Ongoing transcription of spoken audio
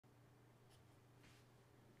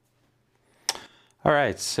All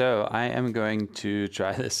right, so I am going to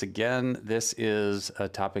try this again. This is a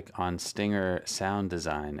topic on stinger sound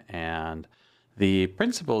design, and the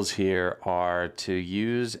principles here are to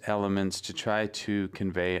use elements to try to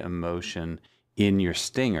convey emotion in your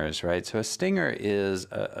stingers, right? So a stinger is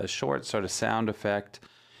a short sort of sound effect.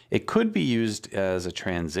 It could be used as a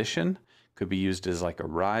transition, could be used as like a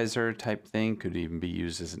riser type thing, could even be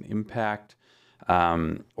used as an impact.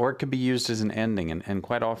 Or it could be used as an ending, and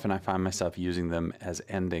quite often I find myself using them as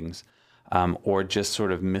endings, or just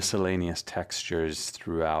sort of miscellaneous textures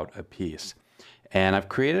throughout a piece. And I've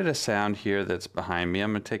created a sound here that's behind me.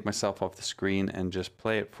 I'm going to take myself off the screen and just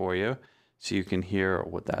play it for you so you can hear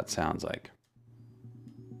what that sounds like.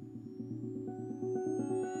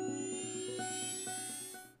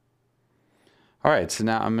 All right, so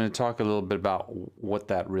now I'm going to talk a little bit about what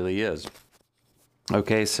that really is.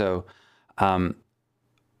 Okay, so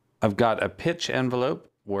I've got a pitch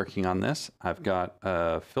envelope working on this. I've got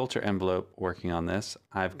a filter envelope working on this.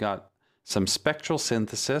 I've got some spectral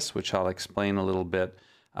synthesis, which I'll explain a little bit.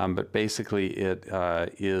 But basically it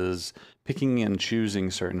is picking and choosing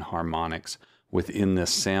certain harmonics within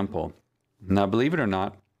this sample. Now, believe it or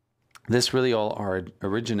not, this really all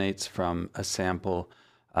originates from a sample,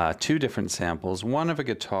 two different samples, one of a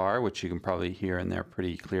guitar, which you can probably hear in there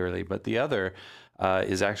pretty clearly, but the other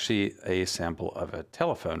is actually a sample of a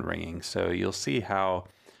telephone ringing. So you'll see how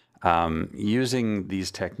using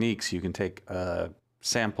these techniques, you can take a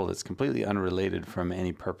sample that's completely unrelated from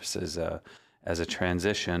any purposes as a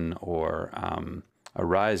transition or a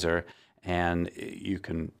riser, and you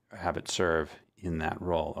can have it serve in that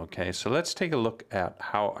role. Okay, so let's take a look at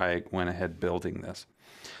how I went ahead building this.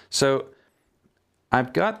 So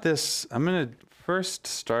I've got this. I'm going to first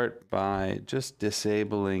start by just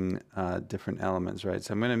disabling different elements, right?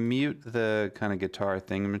 So I'm going to mute the kind of guitar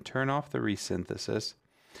thing. I'm going to turn off the resynthesis.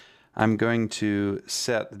 I'm going to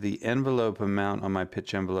set the envelope amount on my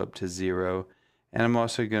pitch envelope to 0. And I'm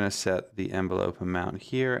also going to set the envelope amount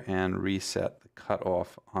here and reset the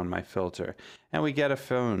cutoff on my filter. And we get a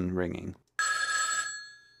phone ringing.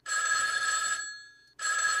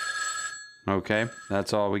 Okay,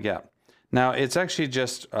 that's all we get. Now, it's actually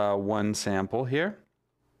just one sample here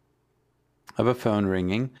of a phone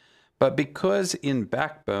ringing. But because in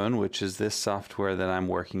Backbone, which is this software that I'm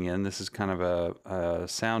working in, this is kind of a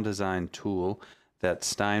sound design tool that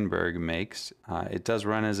Steinberg makes. It does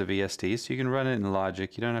run as a VST, so you can run it in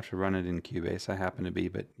Logic. You don't have to run it in Cubase. I happen to be,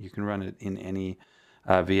 but you can run it in any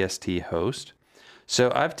VST host.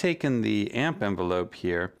 So I've taken the amp envelope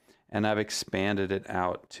here and I've expanded it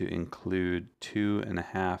out to include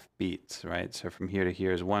 2.5 beats, right? So from here to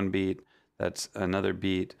here is 1 beat, that's another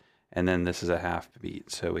beat, and then this is a half beat.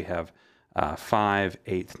 So we have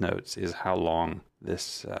 5/8 notes is how long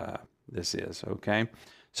this is, okay?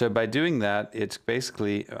 So by doing that, it's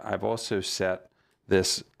basically, I've also set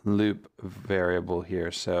this loop variable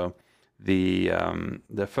here. So the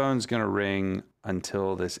phone's gonna ring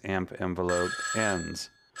until this amp envelope ends.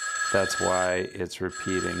 That's why it's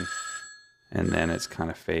repeating, and then it's kind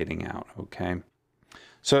of fading out, okay?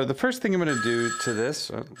 So the first thing I'm gonna do to this,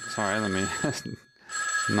 sorry, let me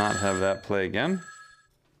not have that play again.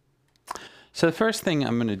 So the first thing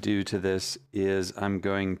I'm going to do to this is I'm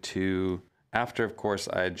going to, after of course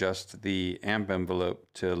I adjust the amp envelope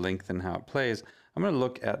to lengthen how it plays, I'm going to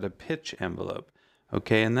look at the pitch envelope.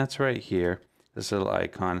 Okay, and that's right here, this little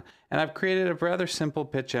icon. And I've created a rather simple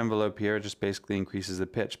pitch envelope here, it just basically increases the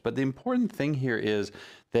pitch. But the important thing here is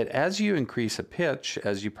that as you increase a pitch,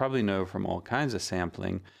 as you probably know from all kinds of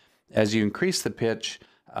sampling, as you increase the pitch,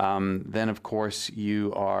 then of course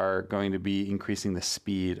you are going to be increasing the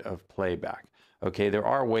speed of playback. Okay, there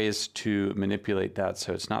are ways to manipulate that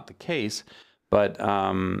so it's not the case, but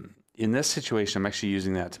in this situation I'm actually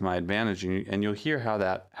using that to my advantage, and you'll hear how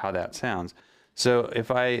that sounds. So if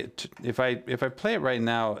I play it right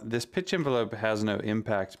now, this pitch envelope has no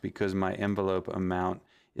impact because my envelope amount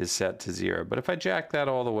is set to 0. But if I jack that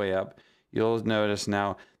all the way up, you'll notice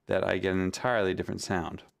now that I get an entirely different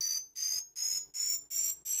sound.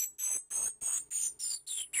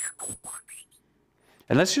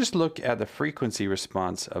 And let's just look at the frequency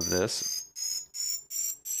response of this.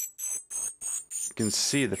 You can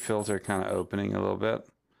see the filter kind of opening a little bit.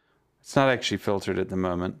 It's not actually filtered at the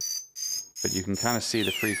moment, but you can kind of see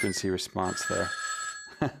the frequency response there.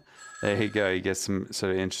 There you go. You get some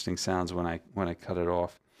sort of interesting sounds when I cut it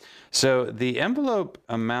off. So the envelope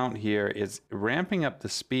amount here is ramping up the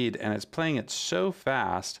speed, and it's playing it so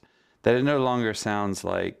fast that it no longer sounds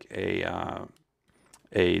like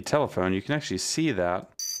a telephone. You can actually see that,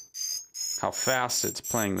 how fast it's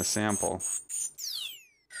playing the sample.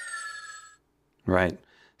 Right.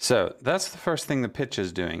 So that's the first thing the pitch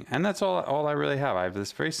is doing. And that's all I really have. I have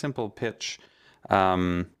this very simple pitch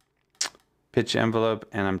envelope,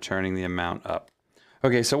 and I'm turning the amount up.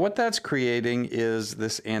 Okay, so what that's creating is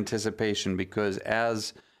this anticipation, because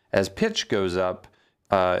as pitch goes up,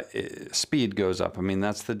 speed goes up. I mean,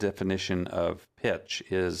 that's the definition of pitch,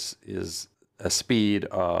 is a speed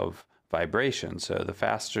of vibration. So the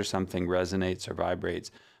faster something resonates or vibrates,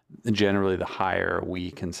 generally the higher we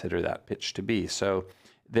consider that pitch to be. So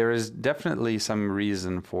there is definitely some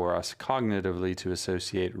reason for us cognitively to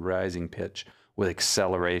associate rising pitch with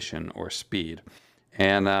acceleration or speed.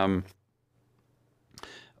 And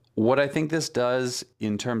what I think this does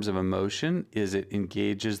in terms of emotion is it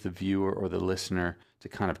engages the viewer or the listener to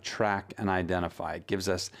kind of track and identify. It gives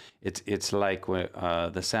us, it's like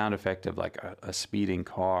the sound effect of like a speeding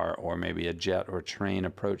car, or maybe a jet or train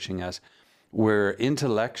approaching us. We're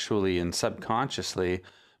intellectually and subconsciously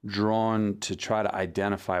drawn to try to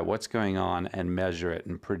identify what's going on and measure it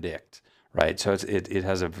and predict, right? So it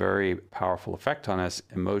has a very powerful effect on us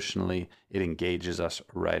emotionally. It engages us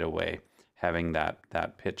right away, having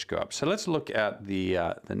that pitch go up. So let's look at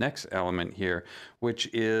the next element here, which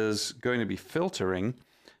is going to be filtering.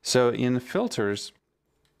 So in filters,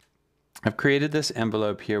 I've created this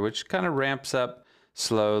envelope here, which kind of ramps up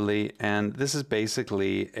slowly, and this is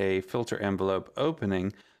basically a filter envelope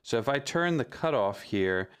opening. So if I turn the cutoff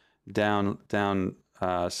here down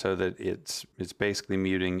so that it's basically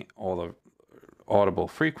muting all the audible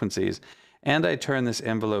frequencies, and I turn this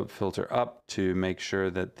envelope filter up to make sure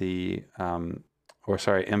that the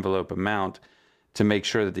envelope amount, to make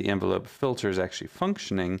sure that the envelope filter is actually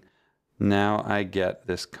functioning, now I get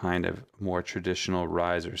this kind of more traditional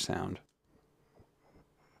riser sound.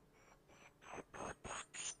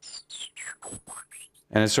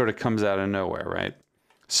 And it sort of comes out of nowhere, right?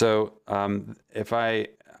 So if I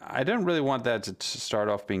don't really want that to start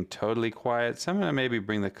off being totally quiet, so I'm going to maybe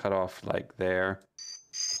bring the cutoff like there,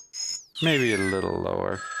 maybe a little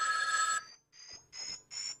lower.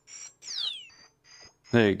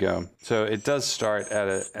 There you go. So it does start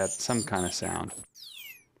at some kind of sound.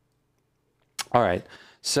 All right,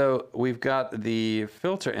 so we've got the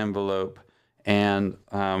filter envelope, and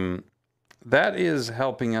that is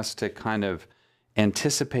helping us to kind of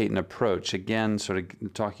anticipate an approach. Again, sort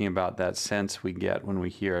of talking about that sense we get when we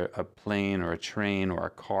hear a plane or a train or a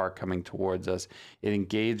car coming towards us. It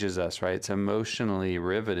engages us, right? It's emotionally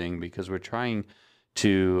riveting because we're trying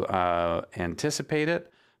to anticipate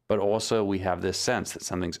it, but also we have this sense that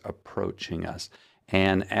something's approaching us.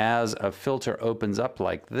 And as a filter opens up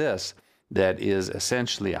like this, that is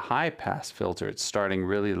essentially a high-pass filter. It's starting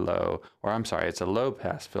really low, or I'm sorry, it's a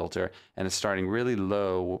low-pass filter, and it's starting really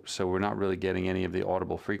low, so we're not really getting any of the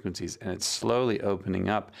audible frequencies, and it's slowly opening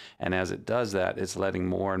up, and as it does that, it's letting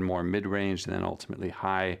more and more mid-range and then ultimately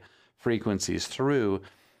high frequencies through.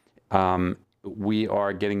 We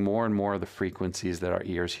are getting more and more of the frequencies that our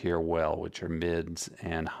ears hear well, which are mids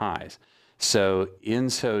and highs. So in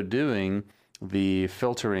so doing, the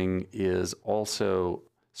filtering is also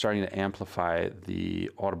starting to amplify the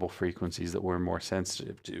audible frequencies that we're more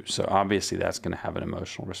sensitive to. So obviously that's going to have an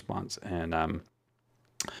emotional response, and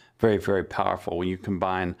very, very powerful. When you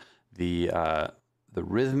combine the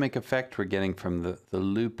rhythmic effect we're getting from the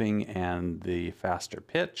looping and the faster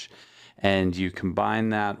pitch, and you combine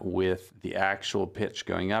that with the actual pitch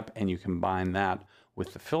going up, and you combine that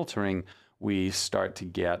with the filtering, we start to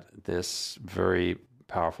get this very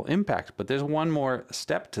powerful impact. But there's one more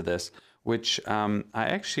step to this, which I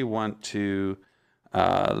actually want to,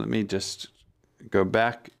 let me just go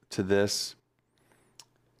back to this.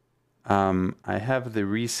 I have the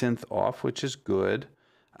resynth off, which is good.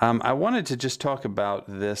 I wanted to just talk about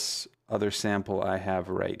this other sample I have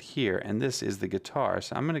right here, and this is the guitar.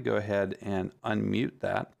 So I'm going to go ahead and unmute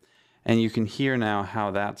that, and you can hear now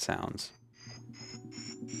how that sounds.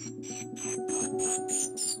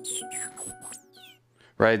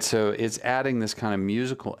 Right, so it's adding this kind of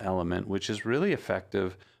musical element, which is really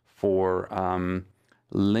effective for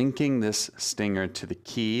linking this stinger to the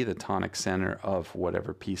key, the tonic center of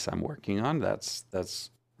whatever piece I'm working on.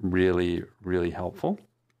 That's really, really helpful.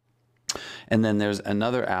 And then there's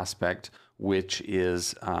another aspect, which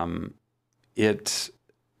is it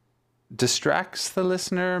distracts the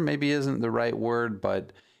listener, maybe isn't the right word,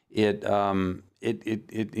 but it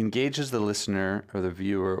engages the listener or the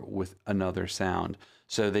viewer with another sound.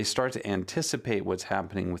 So they start to anticipate what's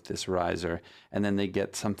happening with this riser, and then they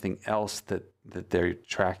get something else that they're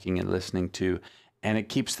tracking and listening to, and it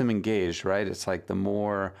keeps them engaged, right? It's like the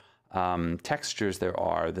more textures there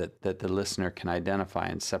are that the listener can identify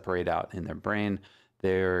and separate out in their brain,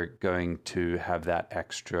 they're going to have that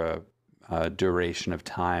extra duration of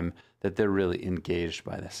time that they're really engaged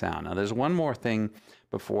by the sound. Now, there's one more thing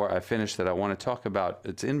before I finish that I want to talk about.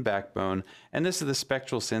 It's in Backbone, and this is the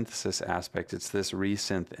spectral synthesis aspect. It's this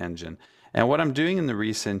resynth engine. And what I'm doing in the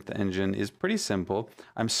resynth engine is pretty simple.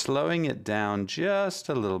 I'm slowing it down just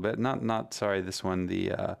a little bit. Sorry, this one,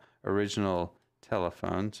 the original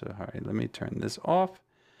telephone. So, all right, let me turn this off,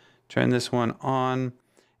 turn this one on.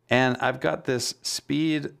 And I've got this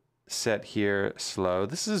speed set here slow.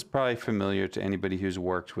 This is probably familiar to anybody who's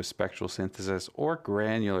worked with spectral synthesis or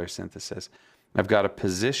granular synthesis. I've got a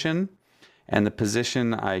position, and the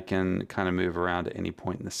position I can kind of move around at any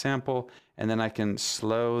point in the sample, and then I can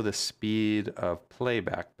slow the speed of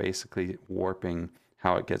playback, basically warping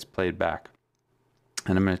how it gets played back.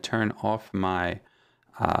 And I'm going to turn off my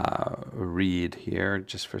read here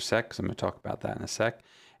just for a sec, because I'm going to talk about that in a sec.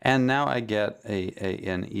 And now I get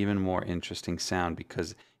an even more interesting sound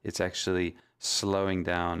because it's actually slowing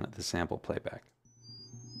down the sample playback.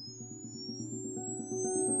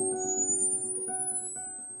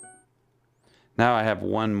 Now I have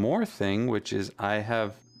one more thing, which is I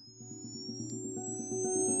have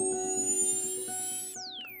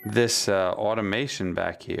this automation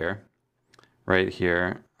back here, right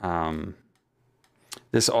here.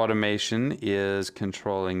 This automation is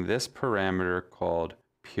controlling this parameter called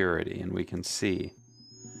purity, and we can see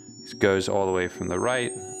it goes all the way from the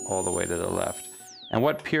right all the way to the left. And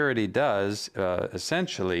what purity does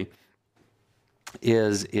essentially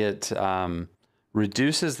is it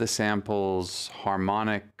reduces the sample's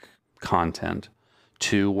harmonic content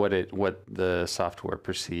to what the software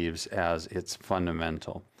perceives as its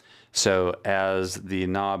fundamental. So as the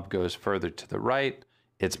knob goes further to the right,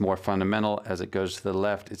 it's more fundamental. As it goes to the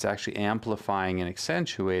left, it's actually amplifying and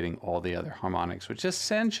accentuating all the other harmonics, which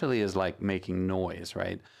essentially is like making noise,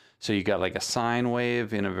 right? So you got like a sine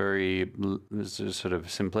wave in a very sort of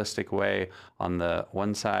simplistic way on the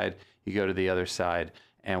one side. You go to the other side,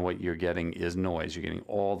 and what you're getting is noise. You're getting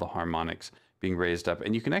all the harmonics being raised up.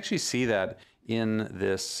 And you can actually see that in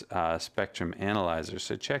this spectrum analyzer.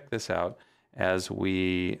 So check this out as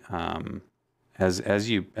we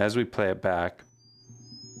as we play it back.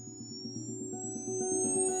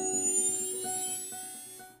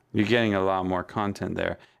 You're getting a lot more content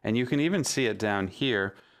there. And you can even see it down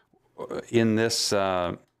here in this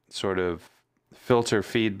sort of filter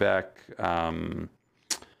feedback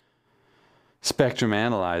spectrum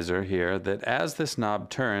analyzer here, that as this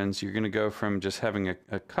knob turns, you're going to go from just having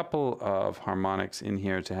a couple of harmonics in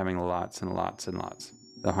here to having lots and lots and lots.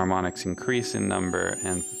 The harmonics increase in number,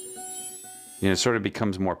 and it sort of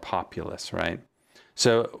becomes more populous, right?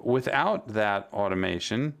 So without that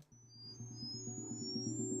automation,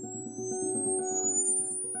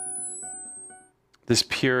 this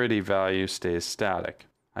purity value stays static.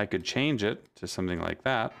 I could change it to something like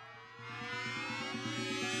that.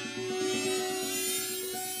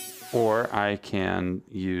 Or I can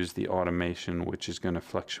use the automation, which is going to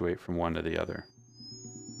fluctuate from one to the other.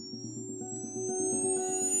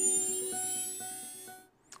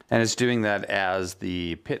 And it's doing that as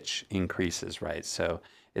the pitch increases, right? So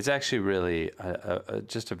it's actually really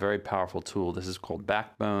just a very powerful tool. This is called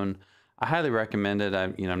Backbone. I highly recommend it.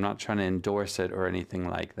 I'm not trying to endorse it or anything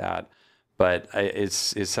like that, but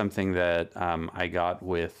it's something that I got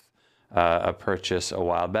with a purchase a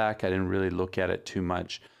while back. I didn't really look at it too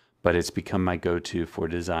much, but it's become my go-to for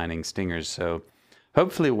designing stingers. So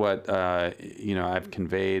hopefully what I've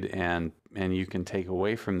conveyed and you can take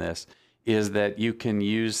away from this is that you can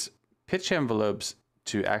use pitch envelopes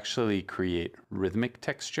to actually create rhythmic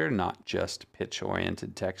texture, not just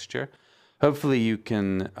pitch-oriented texture. Hopefully you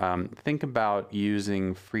can think about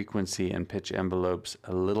using frequency and pitch envelopes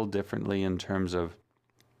a little differently in terms of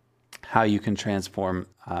how you can transform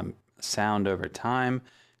sound over time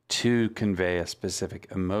to convey a specific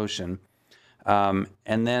emotion. And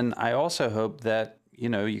then I also hope that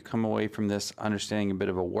you come away from this understanding a bit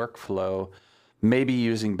of a workflow, maybe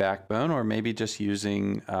using Backbone or maybe just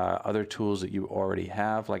using other tools that you already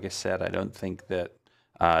have. Like I said, I don't think that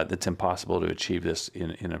it's impossible to achieve this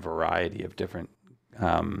in a variety of different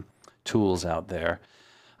tools out there.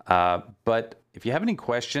 But if you have any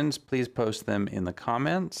questions, please post them in the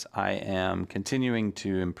comments. I am continuing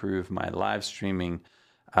to improve my live streaming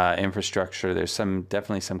infrastructure. There's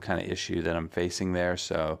definitely some kind of issue that I'm facing there,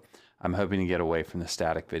 so I'm hoping to get away from the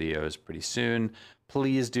static videos pretty soon.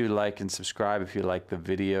 Please do like and subscribe if you like the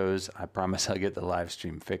videos. I promise I'll get the live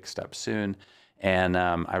stream fixed up soon. And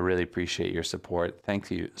I really appreciate your support. Thank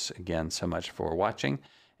you again so much for watching,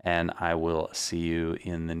 and I will see you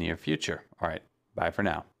in the near future. All right, bye for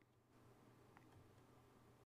now.